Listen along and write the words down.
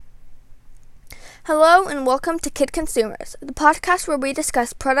Hello and welcome to Kid Consumers, the podcast where we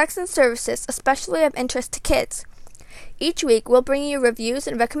discuss products and services especially of interest to kids. Each week we'll bring you reviews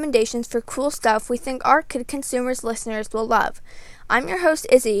and recommendations for cool stuff we think our Kid Consumers listeners will love. I'm your host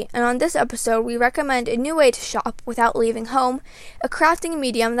Izzy, and on this episode we recommend a new way to shop without leaving home, a crafting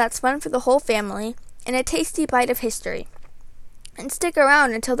medium that's fun for the whole family, and a tasty bite of history. And stick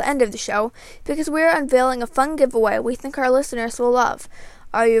around until the end of the show because we're unveiling a fun giveaway we think our listeners will love.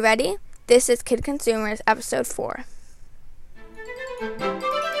 Are you ready? This is Kid Consumers, Episode 4.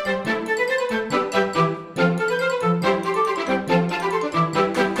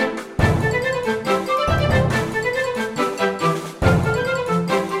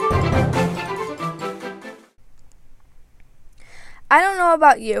 I don't know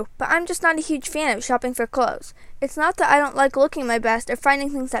about you, but I'm just not a huge fan of shopping for clothes. It's not that I don't like looking my best or finding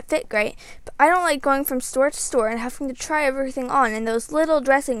things that fit great, but I don't like going from store to store and having to try everything on in those little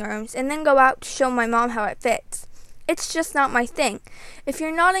dressing rooms and then go out to show my mom how it fits. It's just not my thing. If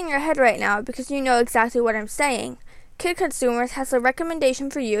you're nodding your head right now because you know exactly what I'm saying, Kid Consumers has a recommendation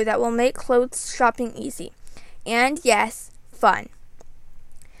for you that will make clothes shopping easy. And yes, fun.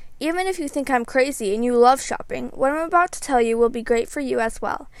 Even if you think I'm crazy and you love shopping, what I'm about to tell you will be great for you as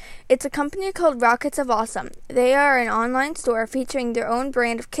well. It's a company called Rockets of Awesome. They are an online store featuring their own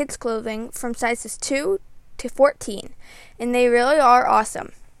brand of kids' clothing from sizes 2 to 14, and they really are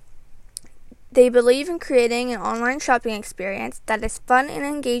awesome. They believe in creating an online shopping experience that is fun and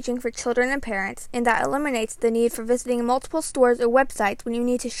engaging for children and parents, and that eliminates the need for visiting multiple stores or websites when you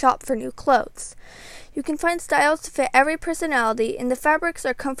need to shop for new clothes. You can find styles to fit every personality, and the fabrics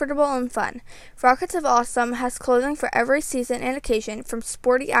are comfortable and fun. Rockets of Awesome has clothing for every season and occasion, from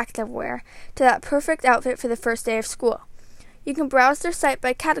sporty activewear to that perfect outfit for the first day of school. You can browse their site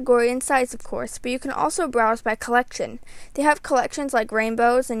by category and size, of course, but you can also browse by collection. They have collections like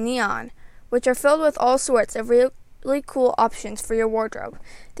rainbows and neon, which are filled with all sorts of really cool options for your wardrobe.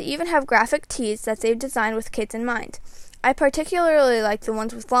 They even have graphic tees that they've designed with kids in mind. I particularly like the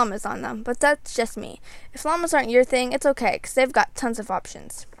ones with llamas on them, but that's just me. If llamas aren't your thing, it's okay, because they've got tons of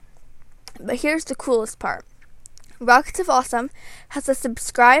options. But here's the coolest part. Rockets of Awesome has a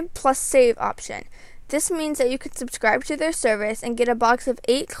subscribe plus save option. This means that you can subscribe to their service and get a box of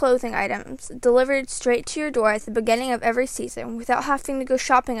 8 clothing items delivered straight to your door at the beginning of every season without having to go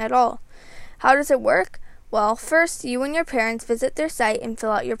shopping at all. How does it work? Well, first, you and your parents visit their site and fill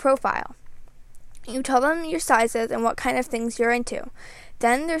out your profile. You tell them your sizes and what kind of things you're into.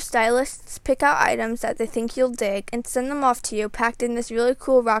 Then their stylists pick out items that they think you'll dig and send them off to you packed in this really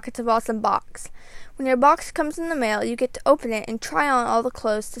cool Rockets of Awesome box. When your box comes in the mail, you get to open it and try on all the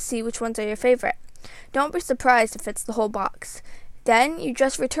clothes to see which ones are your favorite. Don't be surprised if it's the whole box. Then you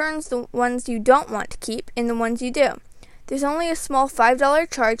just return the ones you don't want to keep and the ones you do. There's only a small $5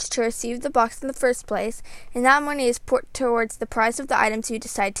 charge to receive the box in the first place, and that money is put towards the price of the items you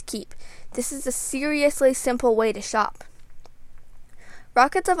decide to keep. This is a seriously simple way to shop.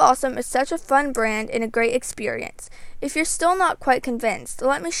 Rockets of Awesome is such a fun brand and a great experience. If you're still not quite convinced,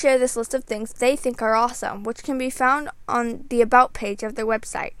 let me share this list of things they think are awesome, which can be found on the About page of their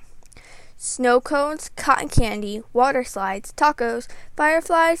website. Snow cones, cotton candy, water slides, tacos,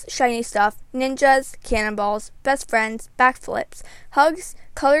 fireflies, shiny stuff, ninjas, cannonballs, best friends, backflips, hugs,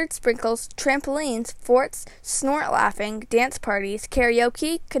 colored sprinkles, trampolines, forts, snort laughing, dance parties,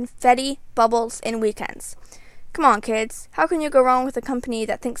 karaoke, confetti, bubbles, and weekends. Come on, kids. How can you go wrong with a company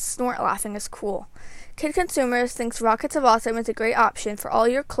that thinks snort laughing is cool? Kid Consumers thinks Rockets of Awesome is a great option for all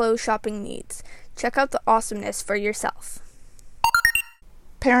your clothes shopping needs. Check out the awesomeness for yourself.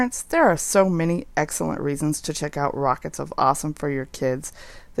 Parents, there are so many excellent reasons to check out Rockets of Awesome for your kids.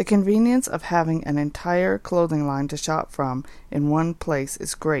 The convenience of having an entire clothing line to shop from in one place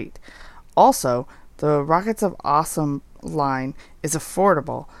is great. Also, the Rockets of Awesome line is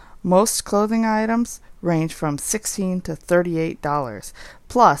affordable. Most clothing items range from $16 to $38.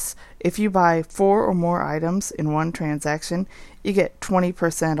 Plus, if you buy 4 or more items in one transaction, you get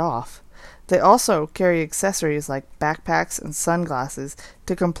 20% off. They also carry accessories like backpacks and sunglasses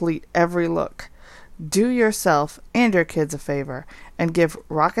to complete every look. Do yourself and your kids a favor and give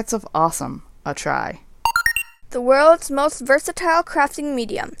Rockets of Awesome a try. The world's most versatile crafting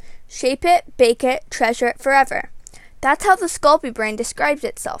medium. Shape it, bake it, treasure it forever. That's how the Sculpey brand describes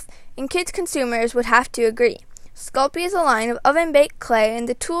itself, and Kids Consumers would have to agree. Sculpey is a line of oven-baked clay and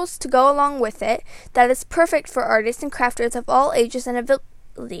the tools to go along with it that is perfect for artists and crafters of all ages and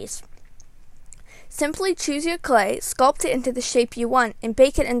abilities. Simply choose your clay, sculpt it into the shape you want, and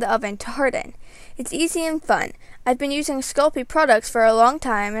bake it in the oven to harden. It's easy and fun. I've been using Sculpey products for a long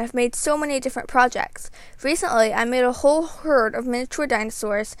time and have made so many different projects. Recently, I made a whole herd of miniature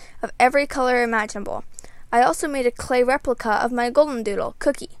dinosaurs of every color imaginable. I also made a clay replica of my golden doodle,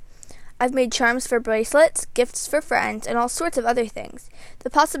 Cookie. I've made charms for bracelets, gifts for friends, and all sorts of other things. The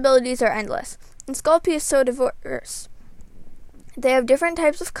possibilities are endless, and Sculpey is so diverse. They have different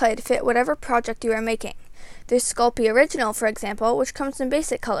types of clay to fit whatever project you are making. There's Sculpey Original, for example, which comes in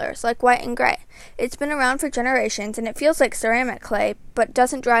basic colors, like white and gray. It's been around for generations, and it feels like ceramic clay, but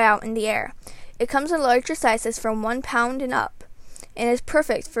doesn't dry out in the air. It comes in larger sizes from 1 pound and up, and is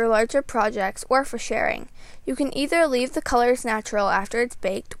perfect for larger projects or for sharing. You can either leave the colors natural after it's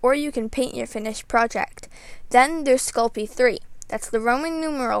baked, or you can paint your finished project. Then there's Sculpey 3. That's the Roman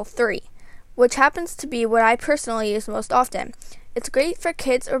numeral 3, which happens to be what I personally use most often. It's great for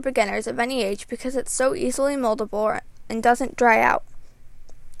kids or beginners of any age because it's so easily moldable and doesn't dry out.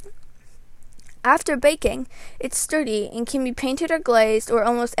 After baking, it's sturdy and can be painted or glazed or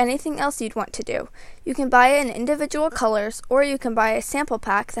almost anything else you'd want to do. You can buy it in individual colors, or you can buy a sample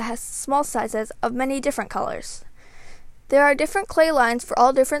pack that has small sizes of many different colors. There are different clay lines for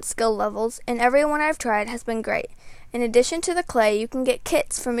all different skill levels, and every one I've tried has been great. In addition to the clay, you can get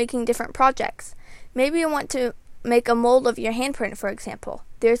kits for making different projects. Maybe you want to make a mold of your handprint, for example.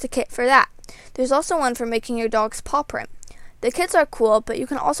 There's a kit for that. There's also one for making your dog's paw print. The kits are cool, but you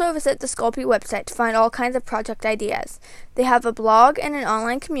can also visit the Sculpey website to find all kinds of project ideas. They have a blog and an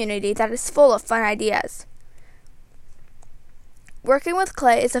online community that is full of fun ideas. Working with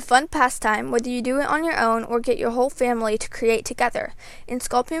clay is a fun pastime, whether you do it on your own or get your whole family to create together. And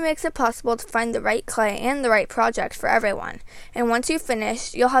Sculpey makes it possible to find the right clay and the right project for everyone. And once you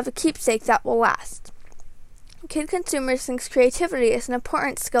finish, you'll have a keepsake that will last. Kid Consumers thinks creativity is an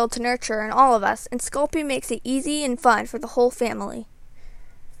important skill to nurture in all of us, and Sculpey makes it easy and fun for the whole family.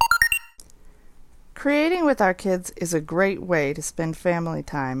 Creating with our kids is a great way to spend family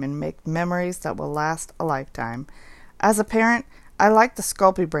time and make memories that will last a lifetime. As a parent, I like the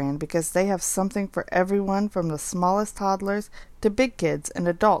Sculpey brand because they have something for everyone from the smallest toddlers to big kids and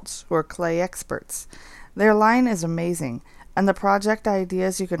adults who are clay experts. Their line is amazing, and the project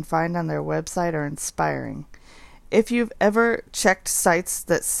ideas you can find on their website are inspiring. If you've ever checked sites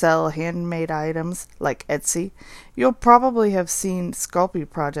that sell handmade items like Etsy, you'll probably have seen Sculpey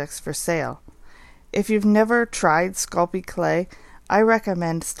projects for sale. If you've never tried Sculpey clay, I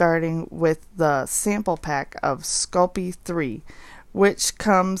recommend starting with the sample pack of Sculpey 3, which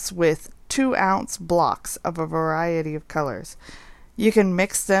comes with 2-ounce blocks of a variety of colors. You can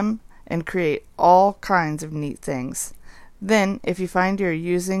mix them and create all kinds of neat things. Then, if you find you're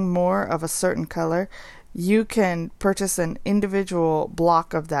using more of a certain color, you can purchase an individual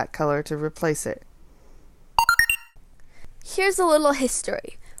block of that color to replace it. Here's a little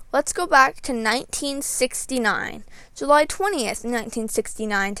history. Let's go back to 1969, July 20th,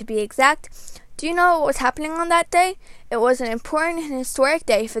 1969 to be exact. Do you know what was happening on that day? It was an important and historic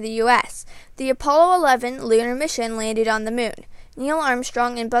day for the U.S. The Apollo 11 lunar mission landed on the moon. Neil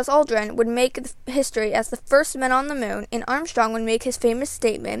Armstrong and Buzz Aldrin would make history as the first men on the moon, and Armstrong would make his famous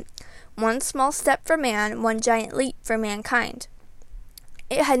statement, "One small step for man, one giant leap for mankind."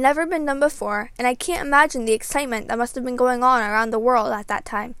 It had never been done before, and I can't imagine the excitement that must have been going on around the world at that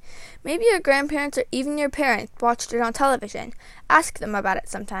time. Maybe your grandparents or even your parents watched it on television. Ask them about it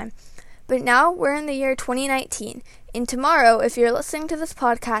sometime. But now we're in the year 2019, and tomorrow, if you're listening to this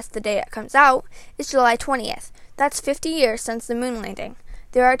podcast the day it comes out, is July 20th. That's 50 years since the moon landing.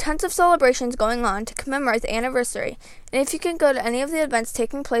 There are tons of celebrations going on to commemorate the anniversary, and if you can go to any of the events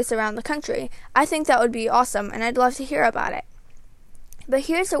taking place around the country, I think that would be awesome, and I'd love to hear about it. But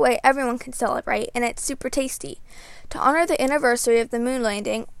here's a way everyone can celebrate, and it's super tasty. To honor the anniversary of the moon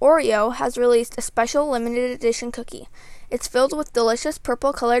landing, Oreo has released a special limited edition cookie. It's filled with delicious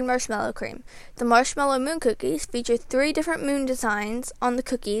purple-colored marshmallow cream. The marshmallow moon cookies feature 3 different moon designs on the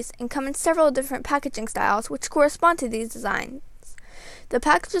cookies and come in several different packaging styles which correspond to these designs. The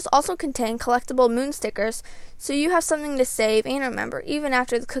packages also contain collectible moon stickers, so you have something to save and remember even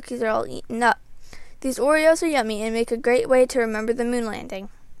after the cookies are all eaten up. These Oreos are yummy and make a great way to remember the moon landing.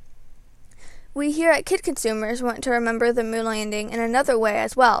 We here at Kid Consumers want to remember the moon landing in another way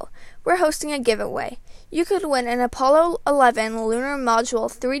as well. We're hosting a giveaway. You could win an Apollo 11 lunar module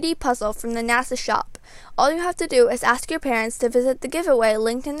 3D puzzle from the NASA shop. All you have to do is ask your parents to visit the giveaway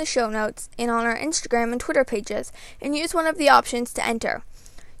linked in the show notes and on our Instagram and Twitter pages and use one of the options to enter.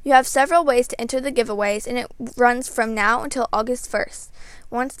 You have several ways to enter the giveaways, and it runs from now until August 1st.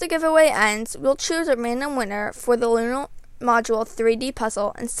 Once the giveaway ends, we'll choose a random winner for the Module 3D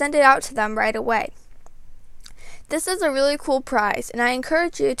puzzle and send it out to them right away. This is a really cool prize, and I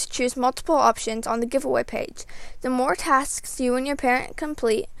encourage you to choose multiple options on the giveaway page. The more tasks you and your parent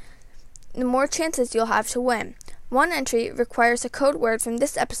complete, the more chances you'll have to win. One entry requires a code word from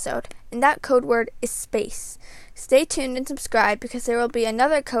this episode, and that code word is SPACE. Stay tuned and subscribe because there will be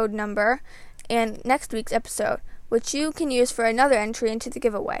another code number in next week's episode, which you can use for another entry into the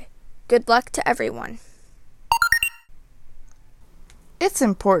giveaway. Good luck to everyone. It's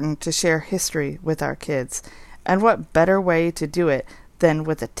important to share history with our kids, and what better way to do it than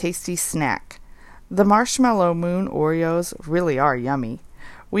with a tasty snack? The Marshmallow Moon Oreos really are yummy.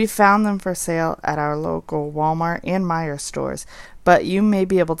 We found them for sale at our local Walmart and Meijer stores, but you may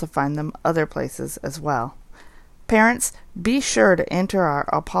be able to find them other places as well. Parents, be sure to enter our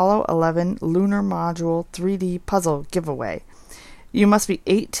Apollo 11 Lunar Module 3D puzzle giveaway. You must be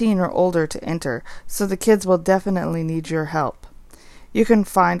 18 or older to enter, so the kids will definitely need your help. You can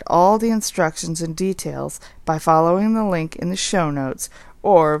find all the instructions and details by following the link in the show notes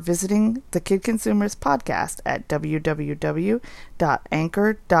or visiting the Kid Consumers podcast at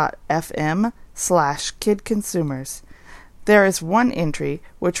www.anchor.fm/kidconsumers. There is one entry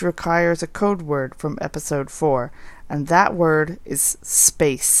which requires a code word from episode 4, and that word is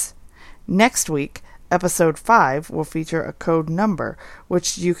SPACE. Next week, episode 5 will feature a code number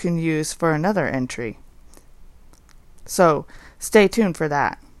which you can use for another entry. So, stay tuned for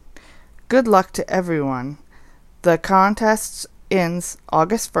that. Good luck to everyone. The contest ends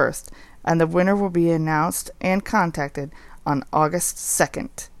August 1st, and the winner will be announced and contacted on August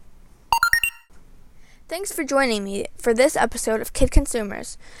 2nd. Thanks for joining me for this episode of Kid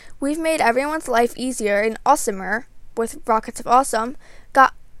Consumers. We've made everyone's life easier and awesomer with Rockets of Awesome,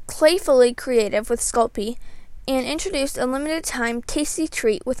 got playfully creative with Sculpey, and introduced a limited time tasty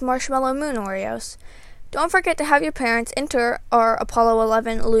treat with Marshmallow Moon Oreos. Don't forget to have your parents enter our Apollo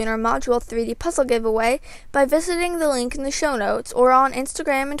 11 Lunar Module 3D puzzle giveaway by visiting the link in the show notes or on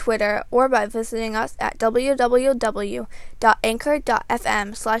Instagram and Twitter, or by visiting us at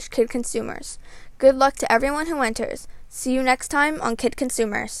www.anchor.fm/kidconsumers. Good luck to everyone who enters. See you next time on Kid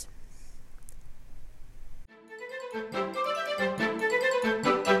Consumers.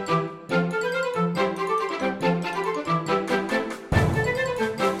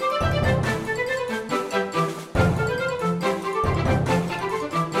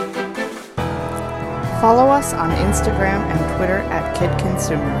 Follow us on Instagram and Twitter at Kid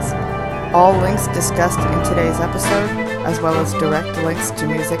Consumers. All links discussed in today's episode, as well as direct links to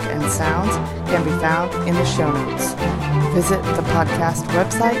music and sounds, can be found in the show notes. Visit the podcast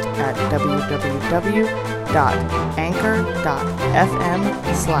website at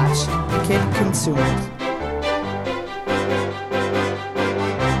www.anchor.fm/kidconsumers.